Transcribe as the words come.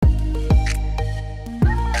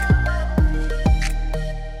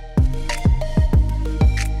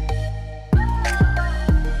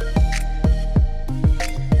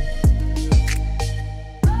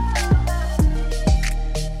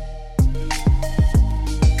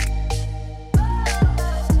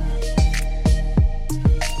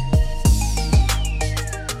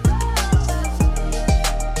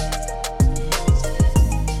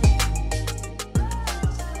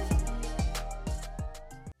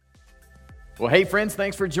Well, hey friends,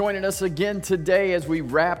 thanks for joining us again today as we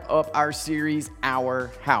wrap up our series,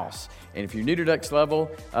 Our House. And if you're new to Next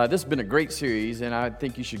Level, this has been a great series, and I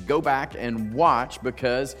think you should go back and watch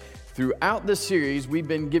because throughout this series, we've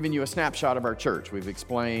been giving you a snapshot of our church. We've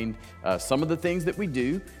explained some of the things that we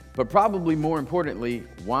do, but probably more importantly,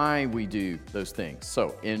 why we do those things.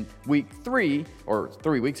 So in week 3, or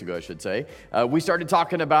 3 weeks ago, I should say, we started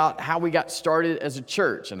talking about how we got started as a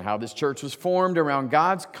church and how this church was formed around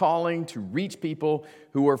God's calling to reach people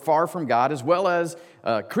who were far from God, as well as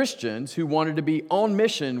Christians who wanted to be on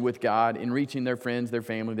mission with God in reaching their friends, their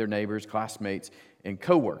family, their neighbors, classmates, and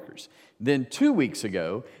coworkers. Then 2 weeks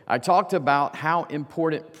ago, I talked about how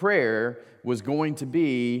important prayer was going to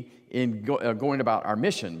be in going about our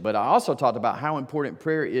mission. But I also talked about how important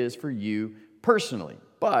prayer is for you personally.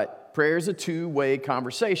 But prayer is a two-way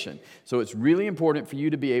conversation. So it's really important for you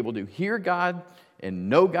to be able to hear God and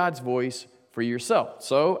know God's voice for yourself.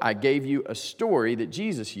 So I gave you a story that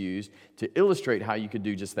Jesus used to illustrate how you could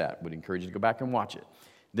do just that. Would encourage you to go back and watch it.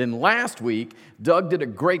 Then last week, Doug did a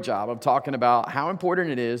great job of talking about how important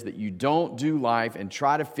it is that you don't do life and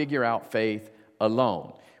try to figure out faith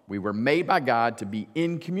alone. We were made by God to be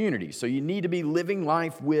in community, so you need to be living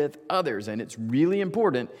life with others, and it's really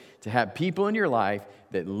important to have people in your life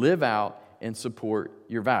that live out and support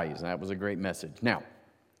your values, and that was a great message. Now,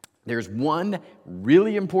 there's one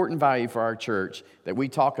really important value for our church that we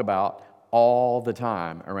talk about all the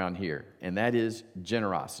time around here, and that is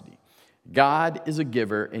generosity. God is a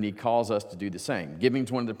giver, and He calls us to do the same. Giving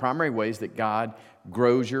is one of the primary ways that God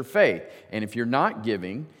grows your faith, and if you're not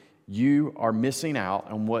giving, you are missing out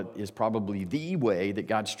on what is probably the way that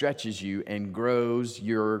God stretches you and grows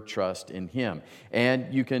your trust in Him.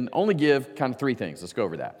 And you can only give kind of 3 things. Let's go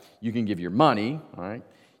over that. You can give your money, all right?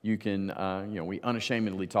 You can, we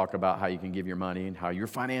unashamedly talk about how you can give your money and how your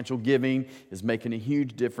financial giving is making a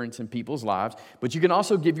huge difference in people's lives. But you can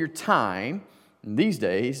also give your time. And these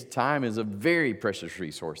days, time is a very precious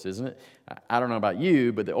resource, isn't it? I don't know about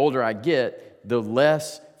you, but the older I get, the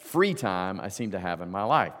less free time I seem to have in my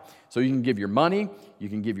life. So you can give your money, you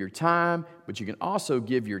can give your time, but you can also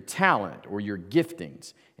give your talent or your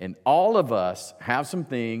giftings. And all of us have some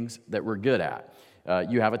things that we're good at.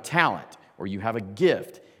 You have a talent or you have a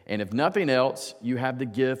gift. And if nothing else, you have the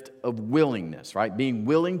gift of willingness, right? Being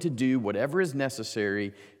willing to do whatever is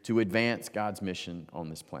necessary to advance God's mission on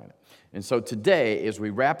this planet. And so today, as we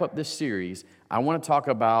wrap up this series, I want to talk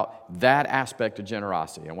about that aspect of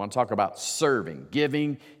generosity. I want to talk about serving,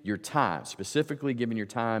 giving your time, specifically giving your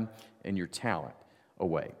time and your talent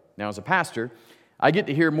away. Now, as a pastor, I get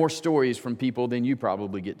to hear more stories from people than you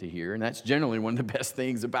probably get to hear, and that's generally one of the best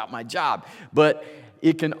things about my job. But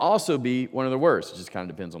it can also be one of the worst. It just kind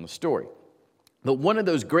of depends on the story. But one of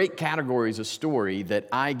those great categories of story that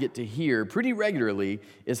I get to hear pretty regularly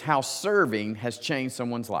is how serving has changed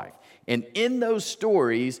someone's life. And in those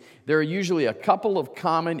stories, there are usually a couple of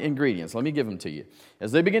common ingredients. Let me give them to you.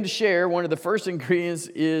 As they begin to share, one of the first ingredients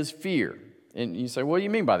is fear. And you say, what do you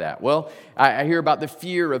mean by that? Well, I hear about the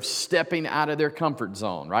fear of stepping out of their comfort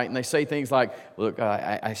zone, right? And they say things like, look,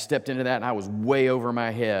 I stepped into that and I was way over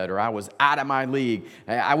my head, or I was out of my league.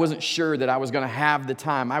 I wasn't sure that I was going to have the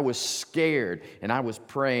time. I was scared and I was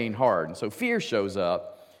praying hard. And so fear shows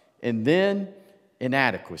up, and then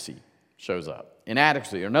inadequacy shows up.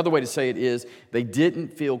 Inadequacy, or another way to say it is they didn't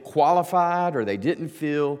feel qualified or they didn't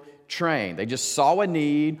feel trained. They just saw a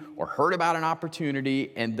need or heard about an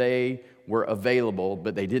opportunity and they were available,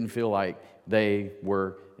 but they didn't feel like they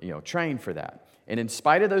were, trained for that. And in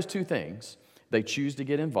spite of those 2 things, they choose to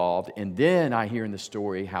get involved. And then I hear in the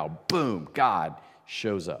story how, boom, God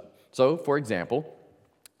shows up. So, for example,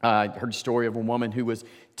 I heard a story of a woman who was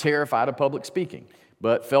terrified of public speaking,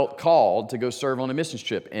 but felt called to go serve on a missions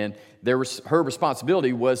trip. And her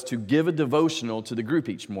responsibility was to give a devotional to the group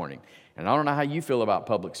each morning. And I don't know how you feel about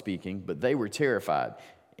public speaking, but they were terrified,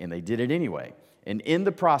 and they did it anyway. And in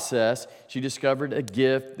the process, she discovered a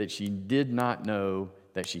gift that she did not know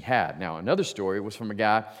that she had. Now, another story was from a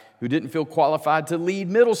guy who didn't feel qualified to lead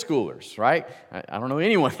middle schoolers, right? I don't know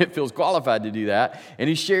anyone that feels qualified to do that. And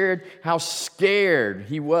he shared how scared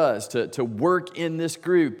he was to work in this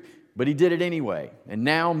group, but he did it anyway. And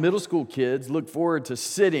now middle school kids look forward to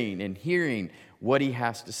sitting and hearing what he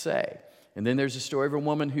has to say. And then there's a story of a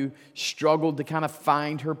woman who struggled to kind of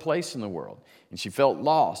find her place in the world. And she felt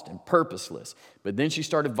lost and purposeless. But then she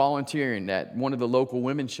started volunteering at one of the local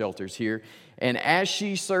women's shelters here. And as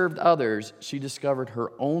she served others, she discovered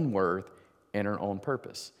her own worth and her own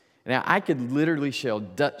purpose. Now, I could literally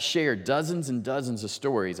share dozens and dozens of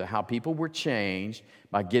stories of how people were changed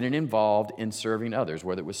by getting involved in serving others,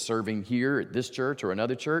 whether it was serving here at this church or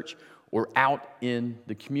another church, or out in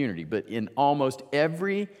the community. But in almost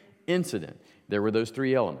every incident, there were those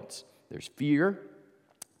three elements. There's fear,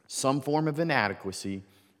 some form of inadequacy,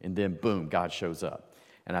 and then boom, God shows up.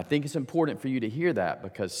 And I think it's important for you to hear that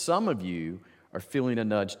because some of you are feeling a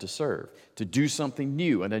nudge to serve, to do something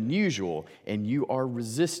new and unusual, and you are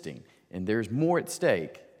resisting. And there's more at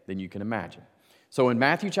stake than you can imagine. So in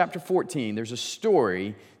Matthew chapter 14, there's a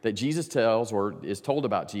story that Jesus tells or is told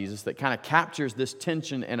about Jesus that kind of captures this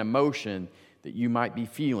tension and emotion that you might be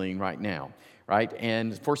feeling right now, right?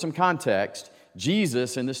 And for some context,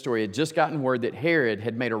 Jesus in this story had just gotten word that Herod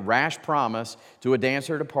had made a rash promise to a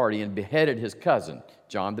dancer at a party and beheaded his cousin,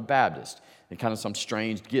 John the Baptist, and kind of some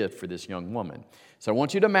strange gift for this young woman. So I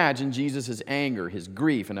want you to imagine Jesus' anger, his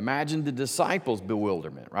grief, and imagine the disciples'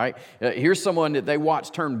 bewilderment, right? Here's someone that they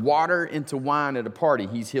watched turn water into wine at a party.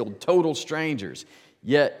 He's healed total strangers,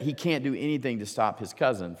 yet he can't do anything to stop his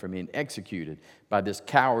cousin from being executed by this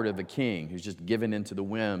coward of a king who's just given into the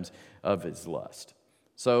whims of his lust.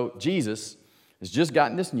 So Jesus has just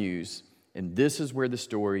gotten this news, and this is where the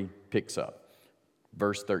story picks up.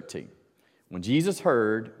 Verse 13. When Jesus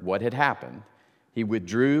heard what had happened, he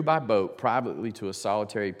withdrew by boat privately to a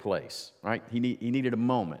solitary place, right? He needed a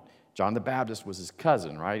moment. John the Baptist was his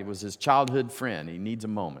cousin, right? It was his childhood friend. He needs a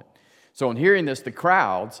moment. So in hearing this, the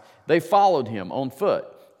crowds, they followed him on foot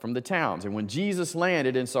from the towns. And when Jesus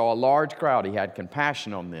landed and saw a large crowd, he had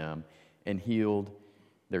compassion on them and healed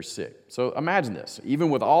their sick. So imagine this. Even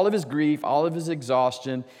with all of his grief, all of his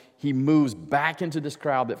exhaustion, he moves back into this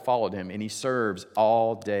crowd that followed him, and he serves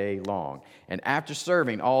all day long. And after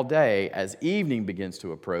serving all day, as evening begins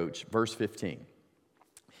to approach, verse 15.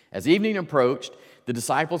 As evening approached, the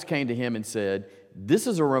disciples came to him and said, "This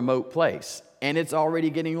is a remote place, and it's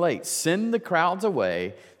already getting late. Send the crowds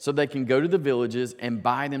away so they can go to the villages and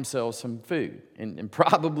buy themselves some food." And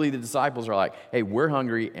probably the disciples are like, "Hey, we're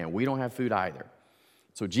hungry, and we don't have food either."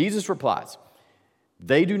 So Jesus replies,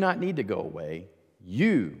 "They do not need to go away.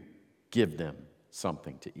 You give them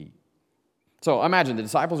something to eat." So imagine the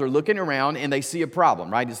disciples are looking around and they see a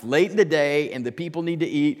problem, right? It's late in the day and the people need to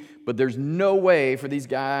eat, but there's no way for these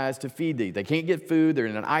guys to feed these. They can't get food. They're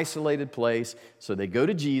in an isolated place. So they go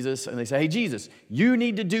to Jesus and they say, "Hey, Jesus, you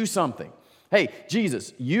need to do something. Hey,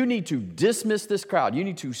 Jesus, you need to dismiss this crowd. You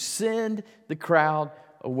need to send the crowd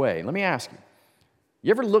away." Let me ask you,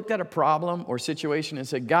 you ever looked at a problem or situation and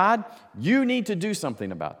said, "God, you need to do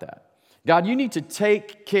something about that. God, you need to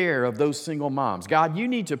take care of those single moms. God, you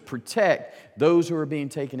need to protect those who are being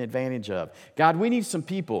taken advantage of. God, we need some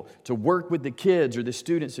people to work with the kids or the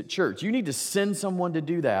students at church. You need to send someone to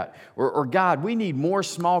do that. Or God, we need more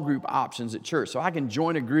small group options at church so I can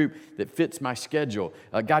join a group that fits my schedule.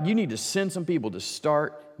 God, you need to send some people to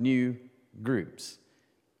start new groups."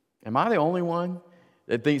 Am I the only one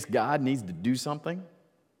that thinks God needs to do something?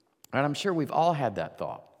 And I'm sure we've all had that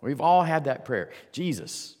thought. We've all had that prayer.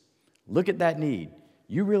 "Jesus, look at that need.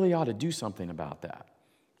 You really ought to do something about that."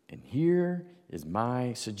 And here is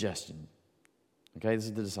my suggestion. Okay, this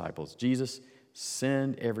is the disciples. "Jesus,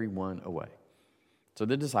 send everyone away." So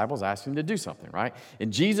the disciples ask him to do something, right?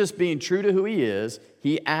 And Jesus, being true to who he is,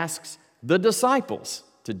 he asks the disciples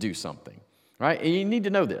to do something, right? And you need to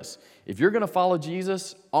know this. If you're going to follow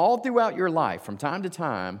Jesus all throughout your life, from time to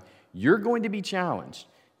time, you're going to be challenged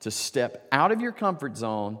to step out of your comfort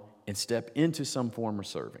zone and step into some form of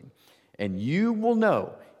serving. And you will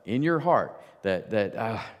know in your heart that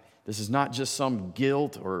this is not just some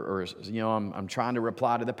guilt or I'm trying to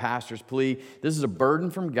reply to the pastor's plea. This is a burden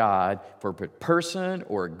from God for a person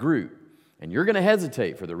or a group. And you're going to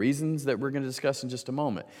hesitate for the reasons that we're going to discuss in just a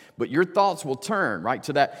moment. But your thoughts will turn, right,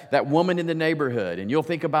 to that woman in the neighborhood. And you'll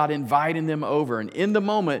think about inviting them over. And in the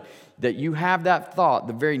moment that you have that thought,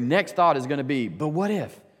 the very next thought is going to be, "But what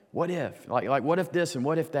if? What if? Like what if this and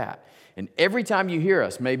what if that?" And every time you hear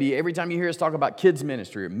us, maybe every time you hear us talk about kids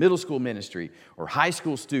ministry or middle school ministry or high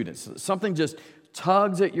school students, something just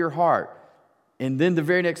tugs at your heart. And then the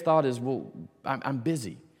very next thought is, "Well, I'm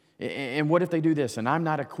busy. And what if they do this? And I'm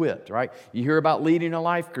not equipped," right? You hear about leading a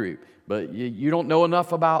life group, but you don't know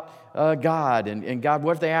enough about God. And God,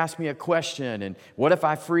 what if they ask me a question? And what if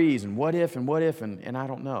I freeze? And what if, and I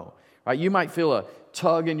don't know. Right? You might feel a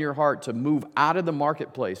tug in your heart to move out of the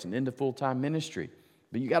marketplace and into full-time ministry.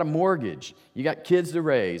 But you got a mortgage, you got kids to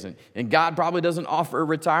raise, and God probably doesn't offer a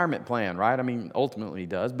retirement plan, right? I mean, ultimately he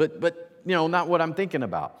does, but not what I'm thinking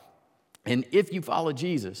about. And if you follow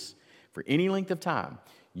Jesus for any length of time,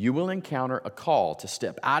 you will encounter a call to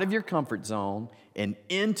step out of your comfort zone and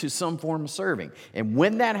into some form of serving. And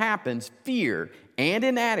when that happens, fear and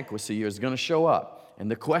inadequacy is going to show up. And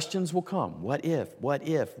the questions will come. What if? What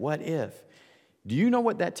if? What if? Do you know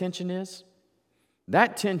what that tension is?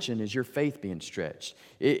 That tension is your faith being stretched.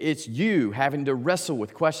 It's you having to wrestle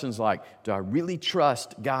with questions like, do I really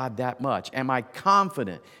trust God that much? Am I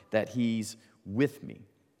confident that He's with me?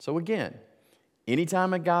 So again,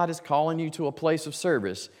 anytime a God is calling you to a place of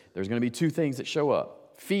service, there's going to be two things that show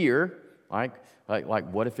up. Fear, like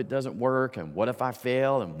what if it doesn't work? And what if I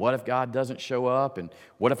fail? And what if God doesn't show up? And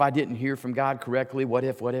what if I didn't hear from God correctly? What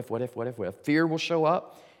if? Fear will show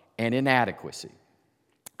up, and inadequacy.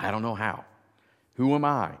 I don't know how. Who am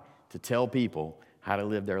I to tell people how to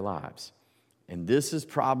live their lives? And this is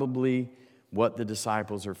probably what the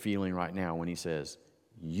disciples are feeling right now when He says,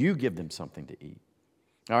 you give them something to eat.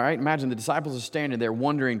 All right, imagine the disciples are standing there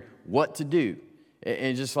wondering what to do.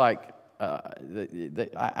 And just like,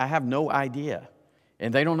 I have no idea.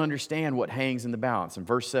 And they don't understand what hangs in the balance. And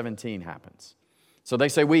verse 17 happens. So they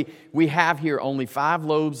say, we have here only 5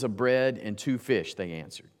 loaves of bread and 2 fish, they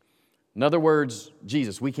answered. In other words,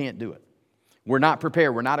 Jesus, we can't do it. We're not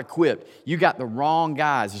prepared. We're not equipped. You got the wrong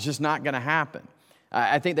guys. It's just not going to happen.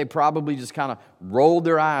 I think they probably just kind of rolled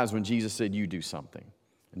their eyes when Jesus said, you do something.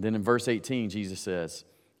 And then in verse 18, Jesus says,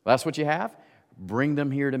 well, that's what you have? Bring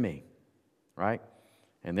them here to me, right?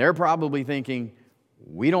 And they're probably thinking,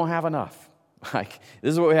 we don't have enough. Like,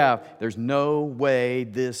 this is what we have. There's no way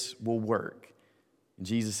this will work. And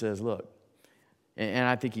Jesus says, look, and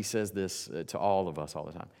I think He says this to all of us all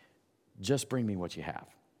the time, just bring me what you have.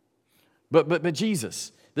 But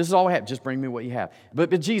Jesus, this is all I have. Just bring me what you have.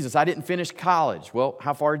 But Jesus, I didn't finish college. Well,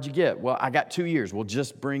 how far did you get? Well, I got 2 years. Well,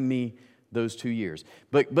 just bring me those 2 years.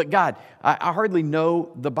 But God, I hardly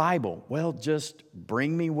know the Bible. Well, just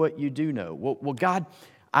bring me what you do know. Well, God,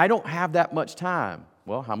 I don't have that much time.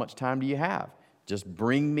 Well, how much time do you have? Just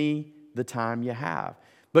bring me the time you have.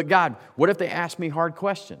 But God, what if they ask me hard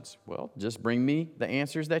questions? Well, just bring me the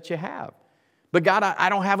answers that you have. But God, I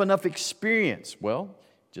don't have enough experience. Well,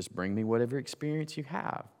 just bring me whatever experience you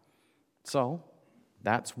have. So,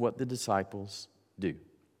 that's what the disciples do.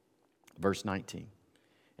 Verse 19.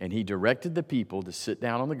 And He directed the people to sit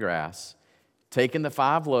down on the grass, taking the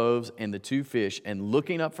 5 loaves and the 2 fish, and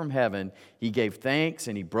looking up from heaven, He gave thanks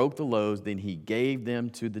and He broke the loaves, then He gave them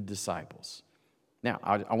to the disciples. Now,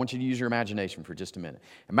 I want you to use your imagination for just a minute.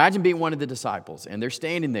 Imagine being one of the disciples, and they're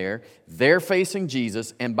standing there, they're facing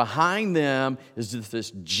Jesus, and behind them is just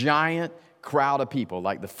this giant crowd of people,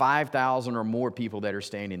 like the 5,000 or more people that are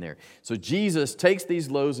standing there. So Jesus takes these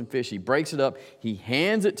loaves and fish, He breaks it up, He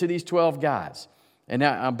hands it to these 12 guys. And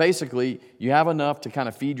now basically, you have enough to kind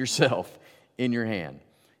of feed yourself in your hand.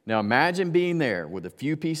 Now imagine being there with a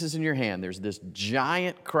few pieces in your hand. There's this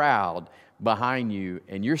giant crowd behind you,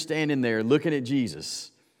 and you're standing there looking at Jesus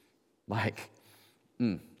like,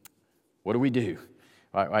 what do we do?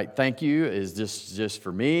 All right, thank you. Is this just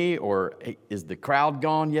for me? Or is the crowd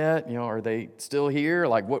gone yet? Are they still here?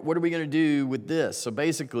 Like, what are we going to do with this? So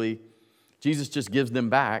basically, Jesus just gives them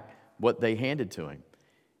back what they handed to Him.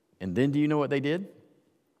 And then do you know what they did?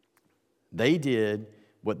 They did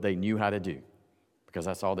what they knew how to do, because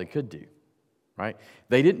that's all they could do, right?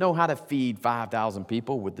 They didn't know how to feed 5,000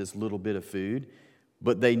 people with this little bit of food,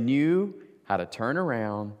 but they knew how to turn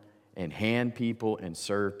around and hand people and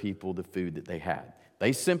serve people the food that they had.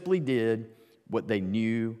 They simply did what they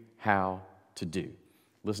knew how to do.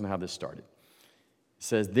 Listen to how this started. It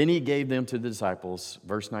says, then He gave them to the disciples,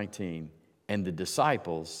 verse 19, and the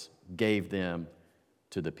disciples gave them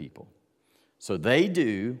to the people. So they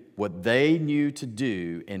do what they knew to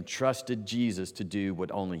do and trusted Jesus to do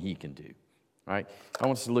what only He can do. All right? I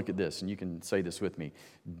want us to look at this, and you can say this with me.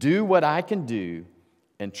 Do what I can do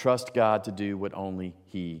and trust God to do what only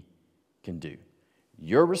He can do.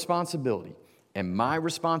 Your responsibility and my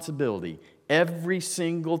responsibility every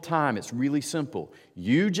single time, it's really simple.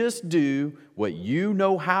 You just do what you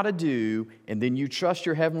know how to do, and then you trust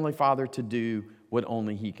your Heavenly Father to do what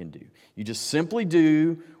only He can do. You just simply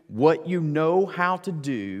do what you know how to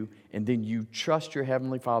do, and then you trust your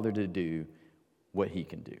Heavenly Father to do what He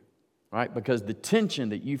can do. Right? Because the tension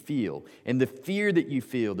that you feel and the fear that you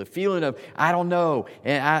feel, the feeling of, I don't know,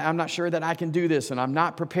 and I'm not sure that I can do this, and I'm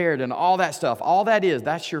not prepared, and all that stuff, all that is,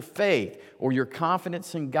 that's your faith or your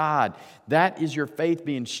confidence in God. That is your faith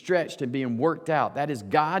being stretched and being worked out. That is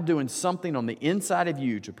God doing something on the inside of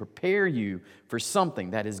you to prepare you for something.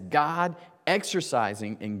 That is God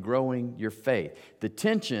exercising and growing your faith. The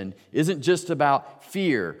tension isn't just about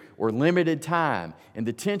fear or limited time, and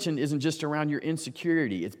the tension isn't just around your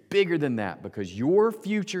insecurity. It's bigger than that, because your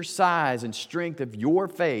future size and strength of your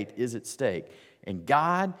faith is at stake, and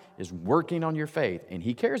God is working on your faith, and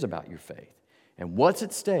He cares about your faith. And what's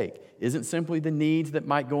at stake isn't simply the needs that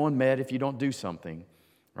might go unmet if you don't do something,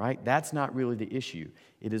 right? That's not really the issue.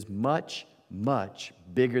 It is much, much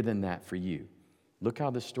bigger than that for you. Look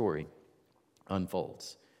how this story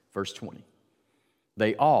unfolds. Verse 20.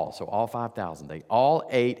 They all, so all 5,000, they all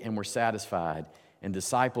ate and were satisfied, and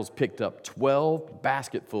disciples picked up 12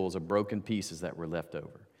 basketfuls of broken pieces that were left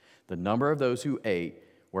over. The number of those who ate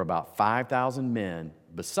were about 5,000 men,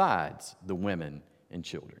 besides the women and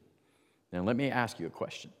children. Now, let me ask you a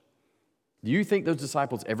question. Do you think those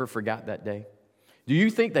disciples ever forgot that day? Do you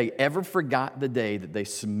think they ever forgot the day that they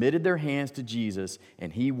submitted their hands to Jesus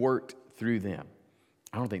and He worked through them?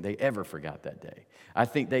 I don't think they ever forgot that day. I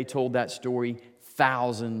think they told that story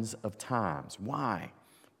thousands of times. Why?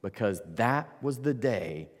 Because that was the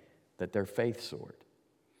day that their faith soared.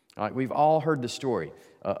 All right, we've all heard the story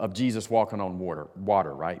of Jesus walking on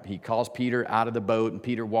water, right? He calls Peter out of the boat, and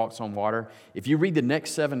Peter walks on water. If you read the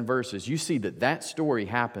next 7 verses, you see that story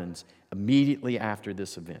happens immediately after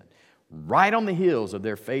this event. Right on the heels of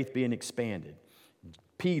their faith being expanded,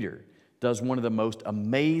 Peter does one of the most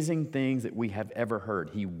amazing things that we have ever heard.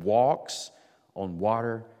 He walks on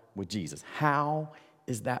water with Jesus. How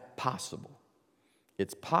is that possible?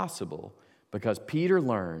 It's possible because Peter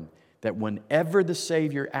learned that whenever the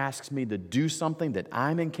Savior asks me to do something that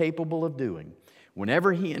I'm incapable of doing,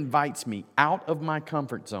 whenever He invites me out of my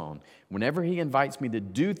comfort zone, whenever He invites me to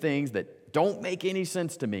do things that don't make any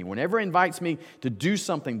sense to me, whenever He invites me to do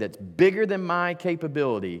something that's bigger than my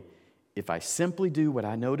capability, if I simply do what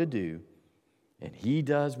I know to do, and He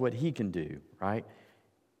does what He can do, right,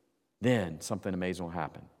 then something amazing will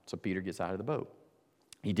happen. So Peter gets out of the boat.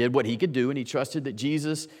 He did what he could do, and he trusted that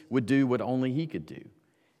Jesus would do what only He could do.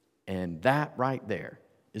 And that right there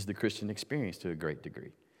is the Christian experience to a great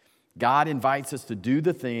degree. God invites us to do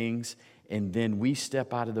the things, and then we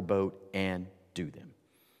step out of the boat and do them.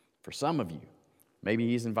 For some of you, maybe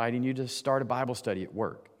He's inviting you to start a Bible study at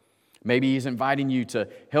work. Maybe He's inviting you to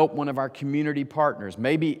help one of our community partners.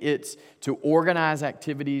 Maybe it's to organize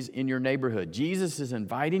activities in your neighborhood. Jesus is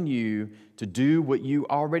inviting you to do what you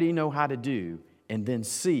already know how to do and then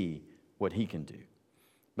see what He can do.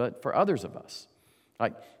 But for others of us,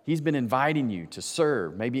 like He's been inviting you to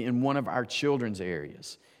serve, maybe in one of our children's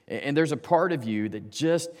areas. And there's a part of you that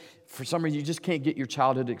just, for some reason, you just can't get your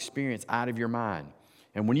childhood experience out of your mind.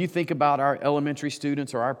 And when you think about our elementary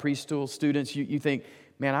students or our preschool students, you think,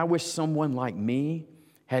 man, I wish someone like me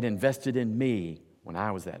had invested in me when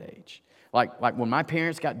I was that age. Like when my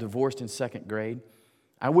parents got divorced in 2nd grade,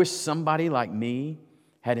 I wish somebody like me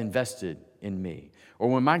had invested in me. Or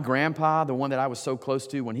when my grandpa, the one that I was so close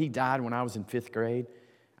to, when he died when I was in 5th grade,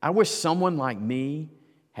 I wish someone like me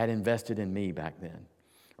had invested in me back then.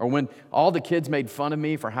 Or when all the kids made fun of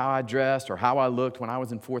me for how I dressed or how I looked when I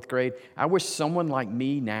was in 4th grade, I wish someone like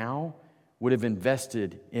me now would have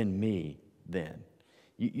invested in me then.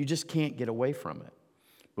 You just can't get away from it.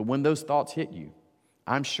 But when those thoughts hit you,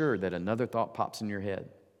 I'm sure that another thought pops in your head.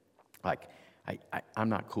 Like, I'm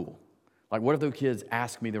not cool. Like, what if those kids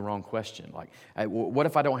ask me the wrong question? Like, what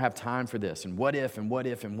if I don't have time for this? And what if, and what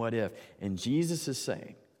if, and what if? And Jesus is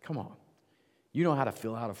saying, come on. You know how to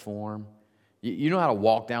fill out a form. You know how to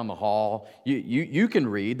walk down the hall. You can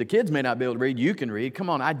read. The kids may not be able to read. You can read. Come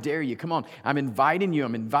on, I dare you. Come on. I'm inviting you.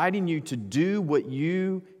 I'm inviting you to do what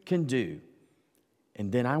you can do.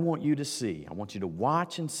 And then I want you to see. I want you to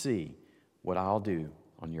watch and see what I'll do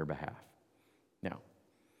on your behalf. Now,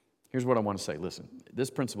 here's what I want to say. Listen, this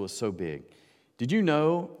principle is so big. Did you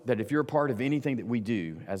know that if you're a part of anything that we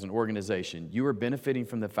do as an organization, you are benefiting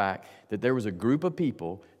from the fact that there was a group of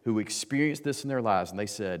people who experienced this in their lives, and they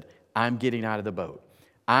said, I'm getting out of the boat.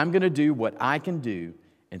 I'm going to do what I can do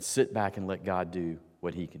and sit back and let God do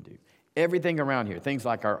what He can do. Everything around here, things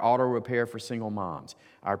like our auto repair for single moms,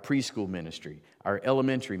 our preschool ministry, our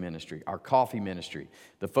elementary ministry, our coffee ministry,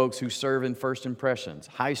 the folks who serve in First Impressions,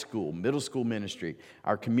 high school, middle school ministry,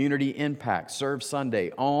 our community impact, Serve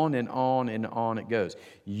Sunday, on and on and on it goes.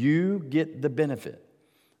 You get the benefit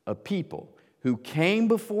of people who came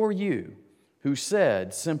before you who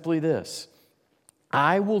said simply this,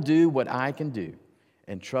 I will do what I can do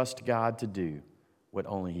and trust God to do what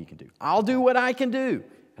only He can do. I'll do what I can do.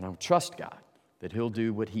 And I'll trust God that He'll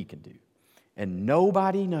do what He can do. And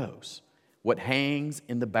nobody knows what hangs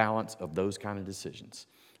in the balance of those kind of decisions.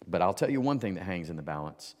 But I'll tell you one thing that hangs in the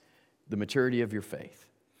balance, the maturity of your faith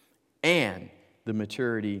and the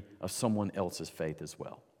maturity of someone else's faith as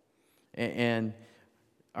well. And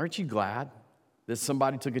aren't you glad that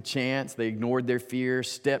somebody took a chance, they ignored their fear,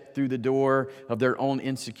 stepped through the door of their own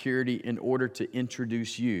insecurity in order to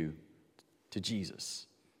introduce you to Jesus?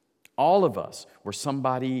 All of us were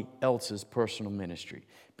somebody else's personal ministry.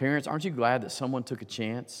 Parents, aren't you glad that someone took a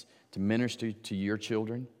chance to minister to your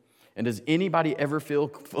children? And does anybody ever feel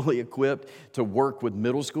fully equipped to work with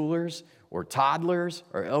middle schoolers or toddlers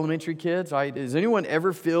or elementary kids, right? Does anyone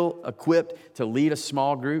ever feel equipped to lead a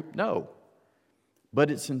small group? No. But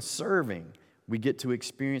it's in serving we get to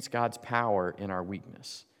experience God's power in our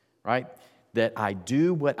weakness, right? That I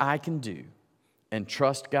do what I can do and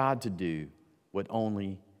trust God to do what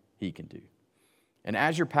only He can do. And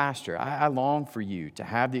as your pastor, I long for you to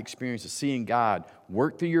have the experience of seeing God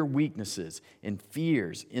work through your weaknesses and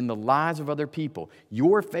fears in the lives of other people.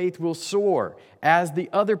 Your faith will soar as the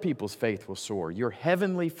other people's faith will soar. Your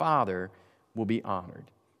heavenly Father will be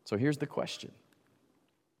honored. So here's the question.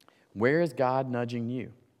 Where is God nudging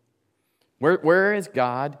you? Where is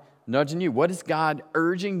God nudging you? What is God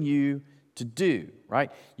urging you to do,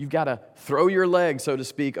 right? You've got to throw your leg, so to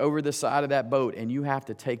speak, over the side of that boat, and you have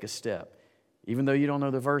to take a step, even though you don't know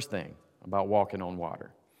the first thing about walking on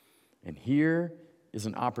water. And here is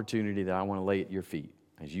an opportunity that I want to lay at your feet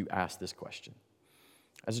as you ask this question.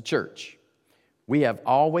 As a church, we have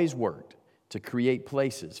always worked to create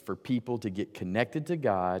places for people to get connected to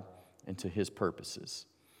God and to His purposes.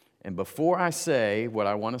 And before I say what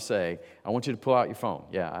I want to say, I want you to pull out your phone.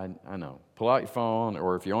 Yeah, I know. Pull out your phone,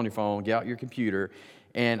 or if you're on your phone, get out your computer.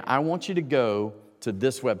 And I want you to go to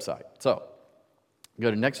this website. So,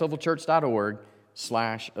 go to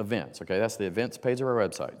nextlevelchurch.org/events. Okay, that's the events page of our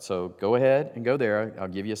website. So go ahead and go there. I'll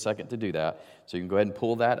give you a second to do that. So you can go ahead and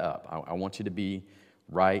pull that up. I want you to be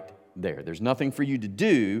right there. There's nothing for you to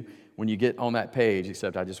do when you get on that page,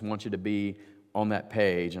 except I just want you to be on that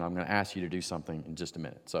page, and I'm going to ask you to do something in just a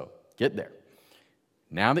minute. So get there.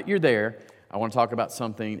 Now that you're there, I want to talk about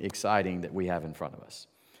something exciting that we have in front of us.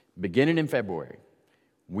 Beginning in February,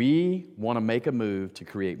 we want to make a move to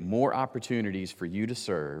create more opportunities for you to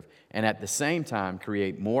serve, and at the same time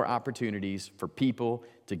create more opportunities for people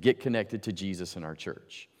to get connected to Jesus in our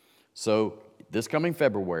church. So this coming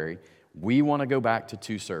February, we want to go back to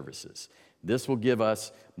 2 services. This will give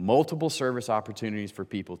us multiple service opportunities for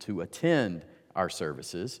people to attend our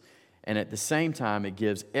services, and at the same time, it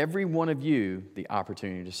gives every one of you the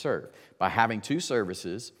opportunity to serve. By having 2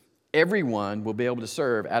 services, everyone will be able to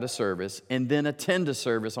serve at a service and then attend a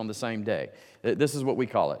service on the same day. This is what we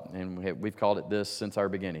call it, and we've called it this since our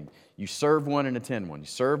beginning. You serve one and attend one. You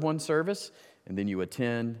serve one service, and then you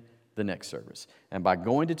attend the next service. And by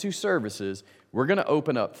going to 2 services, we're going to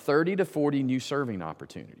open up 30 to 40 new serving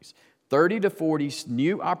opportunities. 30 to 40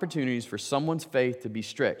 new opportunities for someone's faith to be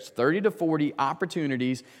stretched. 30 to 40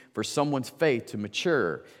 opportunities for someone's faith to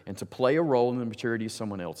mature and to play a role in the maturity of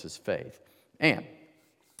someone else's faith. And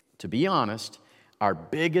to be honest, our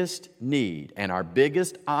biggest need and our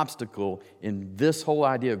biggest obstacle in this whole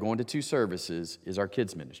idea of going to 2 services is our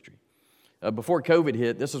kids' ministry. Before COVID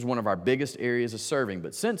hit, this was one of our biggest areas of serving.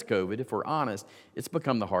 But since COVID, if we're honest, it's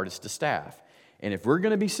become the hardest to staff. And if we're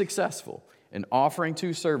going to be successful in offering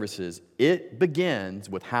 2 services, it begins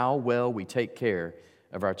with how well we take care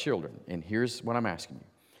of our children. And here's what I'm asking you.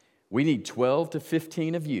 We need 12 to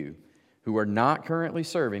 15 of you who are not currently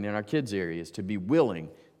serving in our kids' areas to be willing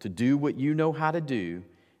to do what you know how to do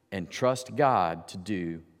and trust God to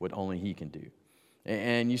do what only He can do.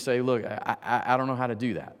 And you say, look, I don't know how to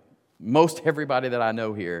do that. Most everybody that I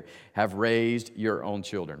know here have raised your own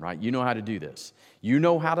children, right? You know how to do this. You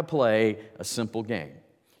know how to play a simple game.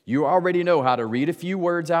 You already know how to read a few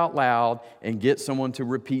words out loud and get someone to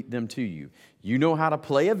repeat them to you. You know how to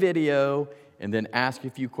play a video and then ask a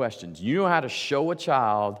few questions. You know how to show a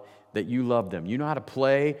child that you love them. You know how to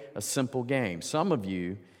play a simple game. Some of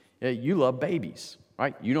you, you love babies,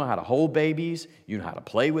 right? You know how to hold babies. You know how to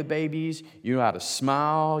play with babies. You know how to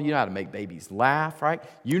smile. You know how to make babies laugh, right?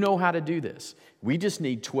 You know how to do this. We just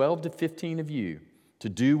need 12 to 15 of you to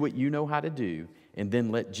do what you know how to do and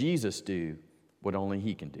then let Jesus do what only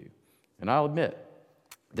He can do. And I'll admit,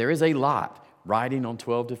 there is a lot riding on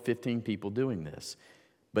 12 to 15 people doing this.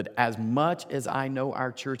 But as much as I know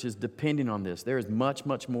our church is depending on this, there is much,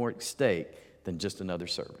 much more at stake than just another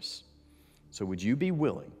service. So would you be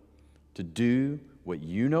willing to do what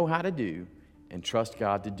you know how to do and trust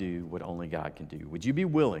God to do what only God can do? Would you be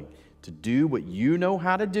willing to do what you know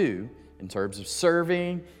how to do in terms of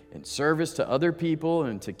serving and service to other people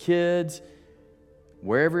and to kids,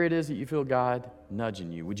 wherever it is that you feel God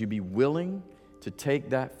nudging you? Would you be willing to take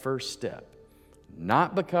that first step?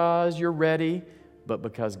 Not because you're ready, but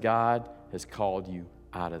because God has called you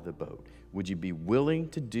out of the boat. Would you be willing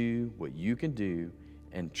to do what you can do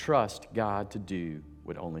and trust God to do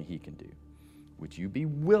what only He can do? Would you be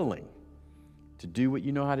willing to do what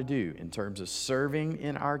you know how to do in terms of serving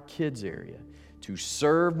in our kids area, to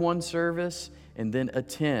serve one service and then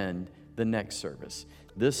attend the next service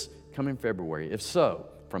this coming February? If so,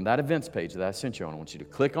 from that events page that I sent you on, I want you to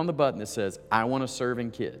click on the button that says, I want to serve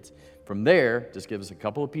in kids. From there, just give us a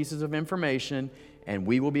couple of pieces of information, and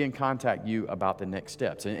we will be in contact with you about the next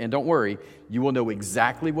steps. And don't worry, you will know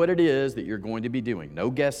exactly what it is that you're going to be doing. No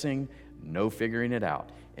guessing, no figuring it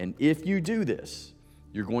out. And if you do this,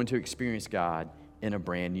 you're going to experience God in a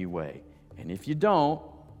brand new way. And if you don't,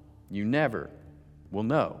 you never will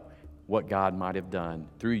know what God might have done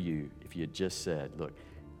through you if you had just said, look,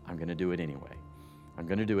 I'm going to do it anyway. I'm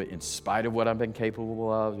going to do it in spite of what I've been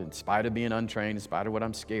capable of, in spite of being untrained, in spite of what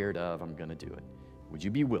I'm scared of, I'm going to do it. Would you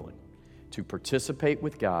be willing to participate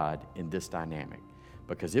with God in this dynamic?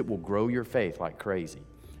 Because it will grow your faith like crazy.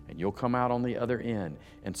 And you'll come out on the other end,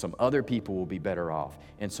 and some other people will be better off,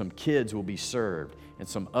 and some kids will be served, and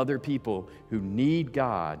some other people who need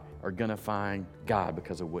God are going to find God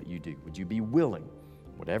because of what you do. Would you be willing,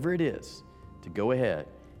 whatever it is, to go ahead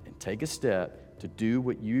and take a step to do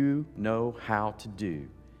what you know how to do,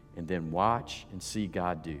 and then watch and see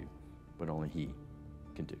God do what only He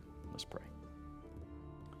can do? Let's pray.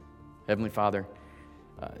 Heavenly Father,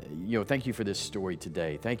 thank you for this story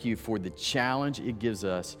today. Thank you for the challenge it gives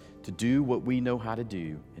us to do what we know how to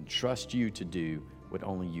do and trust you to do what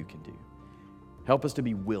only you can do. Help us to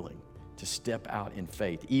be willing to step out in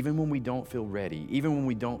faith, even when we don't feel ready, even when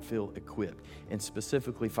we don't feel equipped. And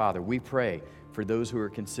specifically, Father, we pray for those who are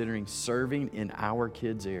considering serving in our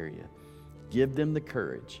kids' area. Give them the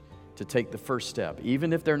courage to take the first step,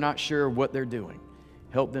 even if they're not sure what they're doing.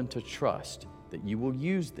 Help them to trust that you will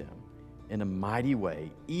use them in a mighty way,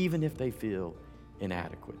 even if they feel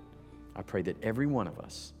inadequate. I pray that every one of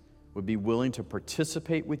us would be willing to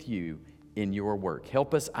participate with you in your work.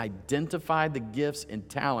 Help us identify the gifts and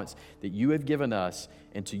talents that you have given us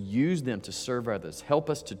and to use them to serve others. Help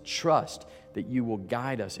us to trust that you will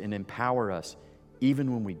guide us and empower us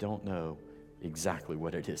even when we don't know exactly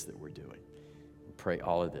what it is that we're doing. We pray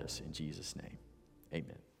all of this in Jesus' name.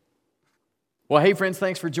 Amen. Well, hey friends,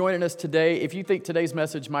 thanks for joining us today. If you think today's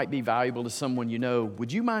message might be valuable to someone you know, would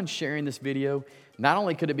you mind sharing this video? Not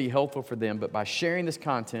only could it be helpful for them, but by sharing this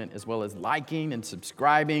content as well as liking and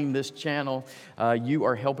subscribing this channel, you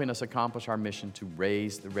are helping us accomplish our mission to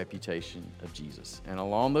raise the reputation of Jesus. And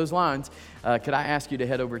along those lines, could I ask you to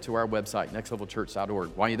head over to our website,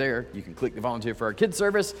 nextlevelchurch.org. While you're there, you can click the volunteer for our kids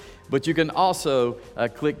service, but you can also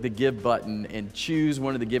click the give button and choose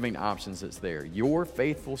one of the giving options that's there. Your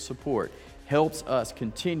faithful support helps us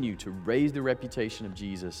continue to raise the reputation of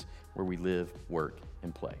Jesus where we live, work,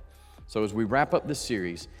 and play. So as we wrap up this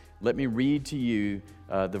series, let me read to you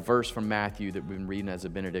the verse from Matthew that we've been reading as a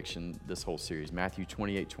benediction this whole series, Matthew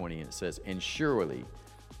 28:20, and it says, "And surely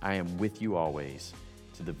I am with you always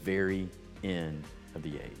to the very end of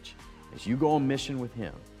the age." As you go on mission with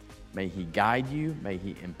Him, may He guide you, may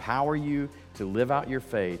He empower you to live out your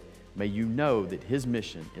faith, may you know that His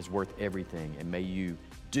mission is worth everything, and may you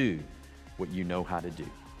do what you know how to do.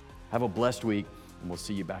 Have a blessed week, and we'll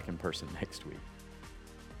see you back in person next week.